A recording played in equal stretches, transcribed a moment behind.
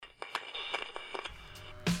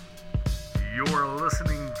You're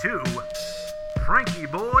listening to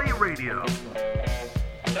FrankieBoi Radio.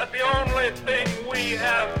 That the only thing we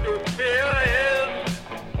have to fear is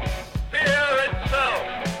fear itself.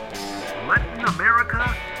 Letting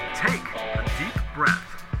America take a deep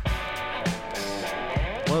breath.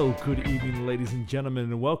 Hello, good evening, ladies and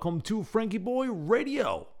gentlemen, and welcome to FrankieBoi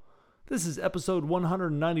Radio. This is episode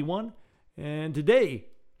 191, and today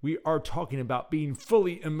we are talking about being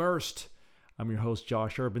fully immersed. I'm your host,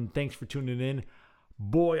 Josh Urban. Thanks for tuning in.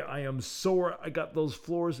 Boy, I am sore. I got those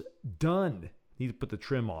floors done. Need to put the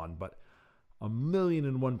trim on, but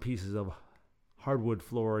 1,000,001 pieces of hardwood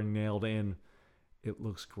flooring nailed in. It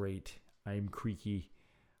looks great. I am creaky.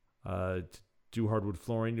 To do hardwood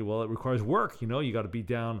flooring, well, it requires work. You know, you got to be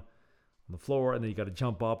down on the floor, and then you got to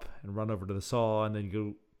jump up and run over to the saw, and then you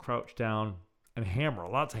go crouch down and hammer.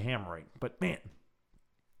 Lots of hammering. But man,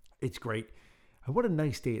 it's great. And what a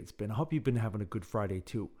nice day it's been. I hope you've been having a good Friday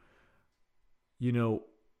too. You know,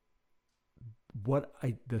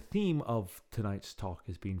 the theme of tonight's talk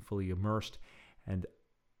is being fully immersed. And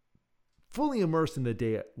fully immersed in the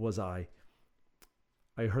day was I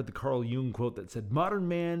heard the Carl Jung quote that said, modern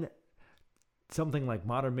man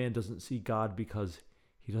doesn't see God because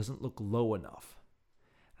he doesn't look low enough.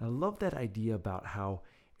 And I love that idea about how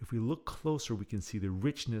if we look closer, we can see the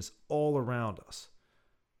richness all around us.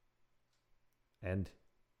 And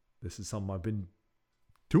this is something I've been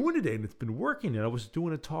doing today, and it's been working. And I was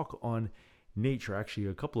doing a talk on nature, actually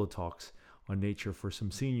a couple of talks on nature for some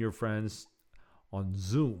senior friends on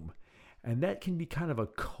Zoom. And that can be kind of a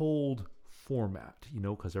cold format, you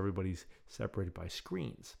know, because everybody's separated by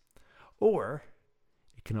screens. Or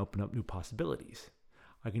it can open up new possibilities.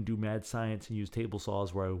 I can do mad science and use table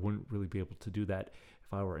saws where I wouldn't really be able to do that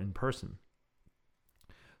if I were in person.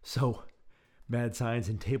 So mad science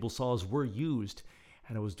and table saws were used,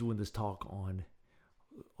 and I was doing this talk on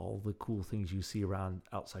all the cool things you see around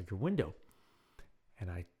outside your window. And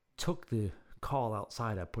I took the call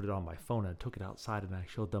outside, I put it on my phone, I took it outside, and I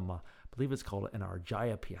showed them, I believe it's called an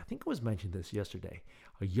argiope. I think it was mentioned this yesterday.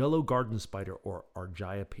 A yellow garden spider, or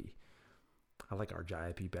argiope. I like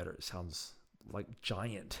argiope better. It sounds like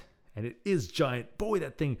giant. And it is giant. Boy,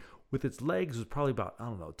 that thing with its legs was probably about,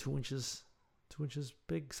 2 inches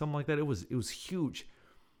big, something like that. It was huge.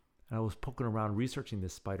 And I was poking around researching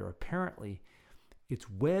this spider. Apparently, its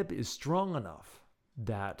web is strong enough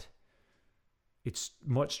that it's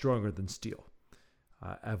much stronger than steel,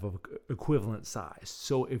 of an equivalent size.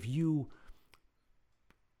 So if you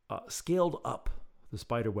scaled up the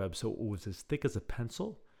spider web so it was as thick as a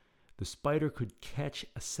pencil, the spider could catch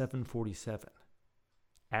a 747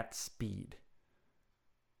 at speed.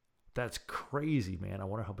 That's crazy, man. I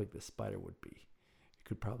wonder how big this spider would be. It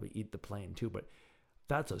could probably eat the plane too, but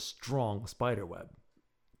that's a strong spider web.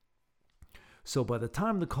 So by the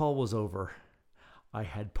time the call was over, I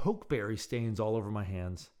had pokeberry stains all over my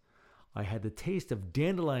hands. I had the taste of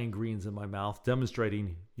dandelion greens in my mouth,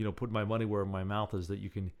 demonstrating, putting my money where my mouth is, that you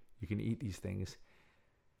can eat these things.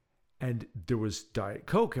 And there was Diet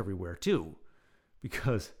Coke everywhere too,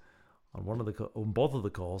 because on both of the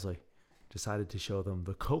calls, I decided to show them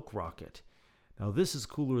the Coke Rocket. Now, this is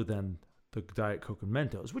cooler than the Diet Coke and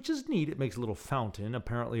Mentos, which is neat. It makes a little fountain.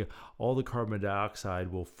 Apparently, all the carbon dioxide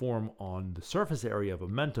will form on the surface area of a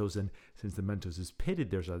Mentos, and since the Mentos is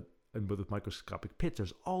pitted, and with microscopic pits,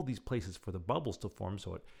 there's all these places for the bubbles to form,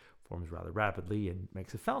 so it forms rather rapidly and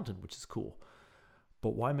makes a fountain, which is cool.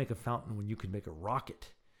 But why make a fountain when you can make a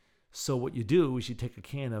rocket? So what you do is you take a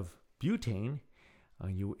can of butane,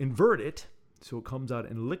 you invert it, so it comes out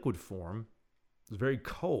in liquid form. It's very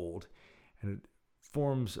cold, and it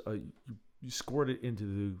forms, you squirt it into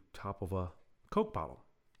the top of a Coke bottle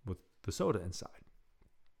with the soda inside.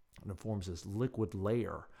 And it forms this liquid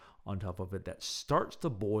layer on top of it that starts to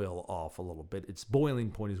boil off a little bit. Its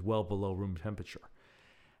boiling point is well below room temperature.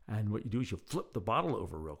 And what you do is you flip the bottle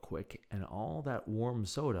over real quick, and all that warm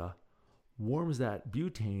soda warms that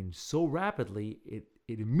butane so rapidly, it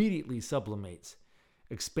immediately sublimates,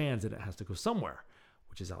 expands, and it has to go somewhere,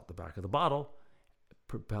 which is out the back of the bottle,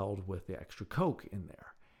 propelled with the extra Coke in there.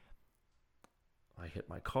 I hit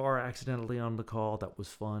my car accidentally on the call. That was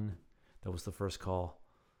fun. That was the first call.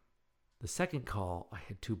 The second call, I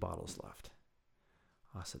had 2 bottles left.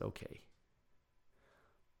 I said, okay,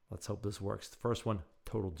 let's hope this works. The first one,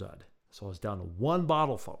 total dud. So I was down to 1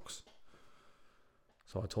 bottle, folks.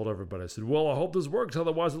 So I told everybody, I said, well, I hope this works.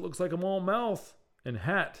 Otherwise, it looks like I'm all mouth and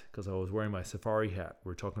hat, because I was wearing my safari hat.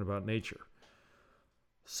 We're talking about nature.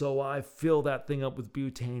 So I fill that thing up with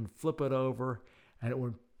butane, flip it over, and it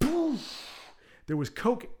went poof. There was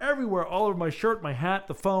Coke everywhere, all over my shirt, my hat,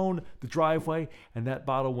 the phone, the driveway, and that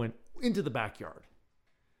bottle went into the backyard.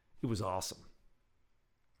 It was awesome.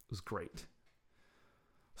 was great.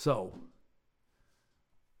 So,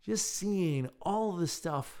 just seeing all this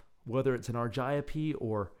stuff, whether it's in Argiope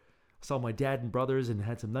or I saw my dad and brothers and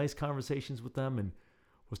had some nice conversations with them and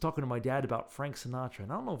was talking to my dad about Frank Sinatra.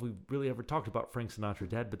 And I don't know if we really ever talked about Frank Sinatra,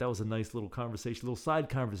 Dad, but that was a nice little conversation, little side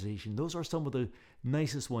conversation. Those are some of the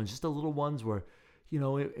nicest ones, just the little ones where,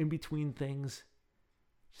 in between things,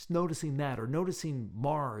 just noticing that or noticing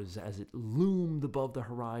Mars as it loomed above the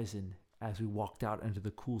horizon as we walked out into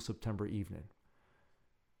the cool September evening.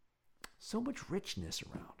 So much richness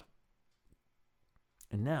around.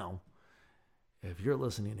 And now, if you're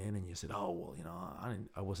listening in and you said, oh, well,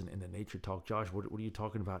 I wasn't in the nature talk, Josh, what are you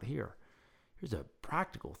talking about here? Here's a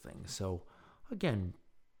practical thing. So, again,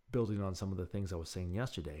 building on some of the things I was saying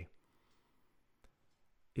yesterday,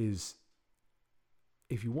 is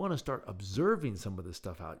if you want to start observing some of this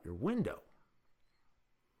stuff out your window,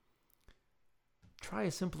 try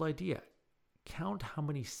a simple idea. Count how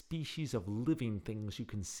many species of living things you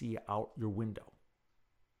can see out your window.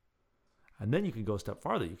 And then you can go a step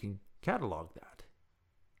farther. You can catalog that.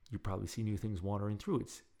 You probably see new things wandering through.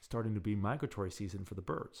 It's starting to be migratory season for the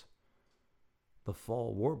birds. The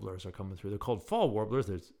fall warblers are coming through. They're called fall warblers.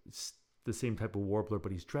 It's the same type of warbler,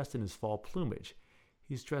 but he's dressed in his fall plumage.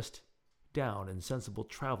 He's dressed down in sensible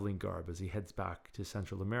traveling garb as he heads back to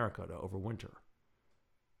Central America to overwinter.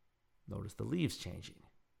 Notice the leaves changing.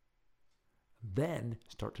 Then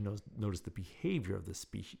start to notice the behavior of the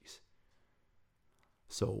species.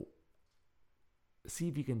 So see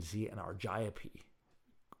if you can see an Argiope.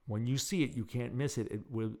 When you see it, you can't miss it. It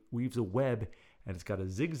weaves a web, and it's got a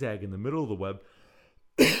zigzag in the middle of the web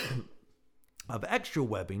of extra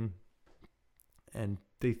webbing. And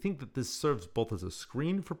they think that this serves both as a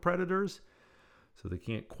screen for predators, so they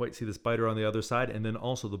can't quite see the spider on the other side, and then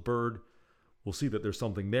also the bird will see that there's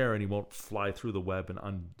something there, and he won't fly through the web and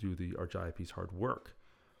undo the Argiope's hard work.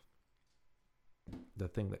 The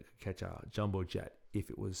thing that could catch a jumbo jet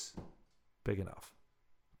if it was big enough.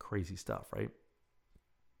 Crazy stuff, right?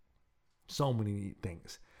 So many neat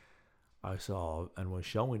things. I saw and was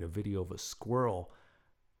showing a video of a squirrel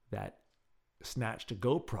that snatched a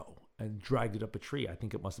GoPro and dragged it up a tree. I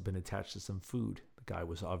think it must have been attached to some food. The guy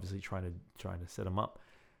was obviously trying to set him up.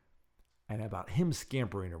 And about him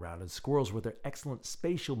scampering around. And squirrels with their excellent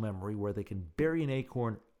spatial memory where they can bury an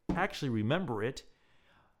acorn, actually remember it,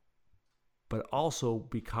 but also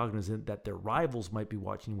be cognizant that their rivals might be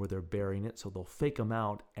watching where they're burying it, so they'll fake them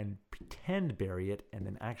out and pretend bury it and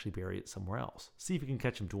then actually bury it somewhere else. See if you can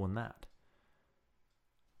catch them doing that.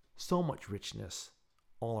 So much richness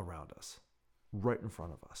all around us, right in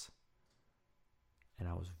front of us. And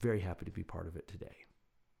I was very happy to be part of it today.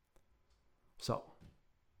 So,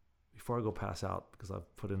 before I go pass out, because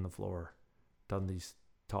I've put in the floor, done these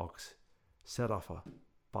talks, set off a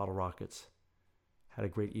bottle rockets, had a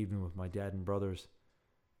great evening with my dad and brothers.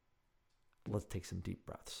 Let's take some deep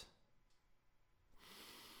breaths.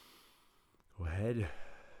 Go ahead.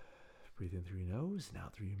 Breathe in through your nose and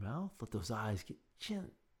out through your mouth. Let those eyes get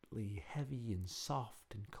gently heavy and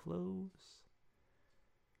soft and close.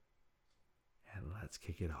 And let's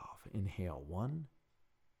kick it off. Inhale, 1,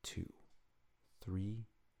 2, 3,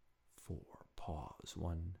 4. Pause.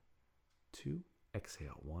 1, 2.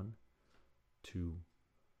 Exhale. 1, 2,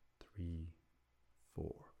 3,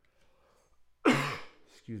 4.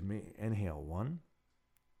 Excuse me. Inhale. 1,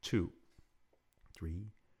 2,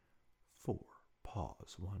 3, 4.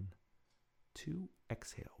 Pause. 1, 2.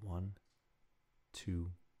 Exhale. 1,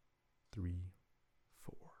 2, 3,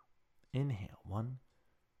 4. Inhale. 1,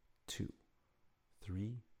 2,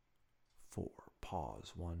 3, 4.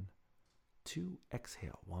 Pause. 1, 2.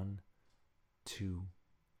 Exhale. 1, 2,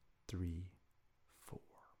 3, 4.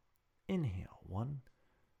 Inhale. 1,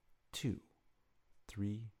 2,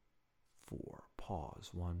 3, 4.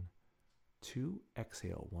 Pause. 1, 2.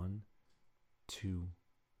 Exhale. 1, 2,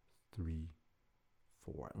 3,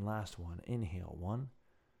 4. And last one. Inhale. 1,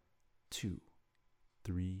 2,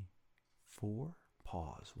 3, 4.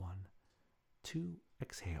 Pause. 1, 2.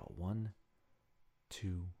 Exhale. 1,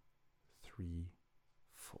 2, 3,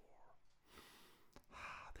 4.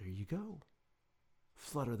 There you go.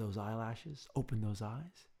 Flutter those eyelashes, open those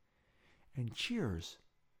eyes, and cheers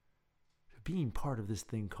to being part of this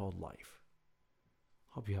thing called life.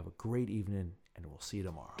 Hope you have a great evening, and we'll see you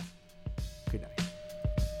tomorrow.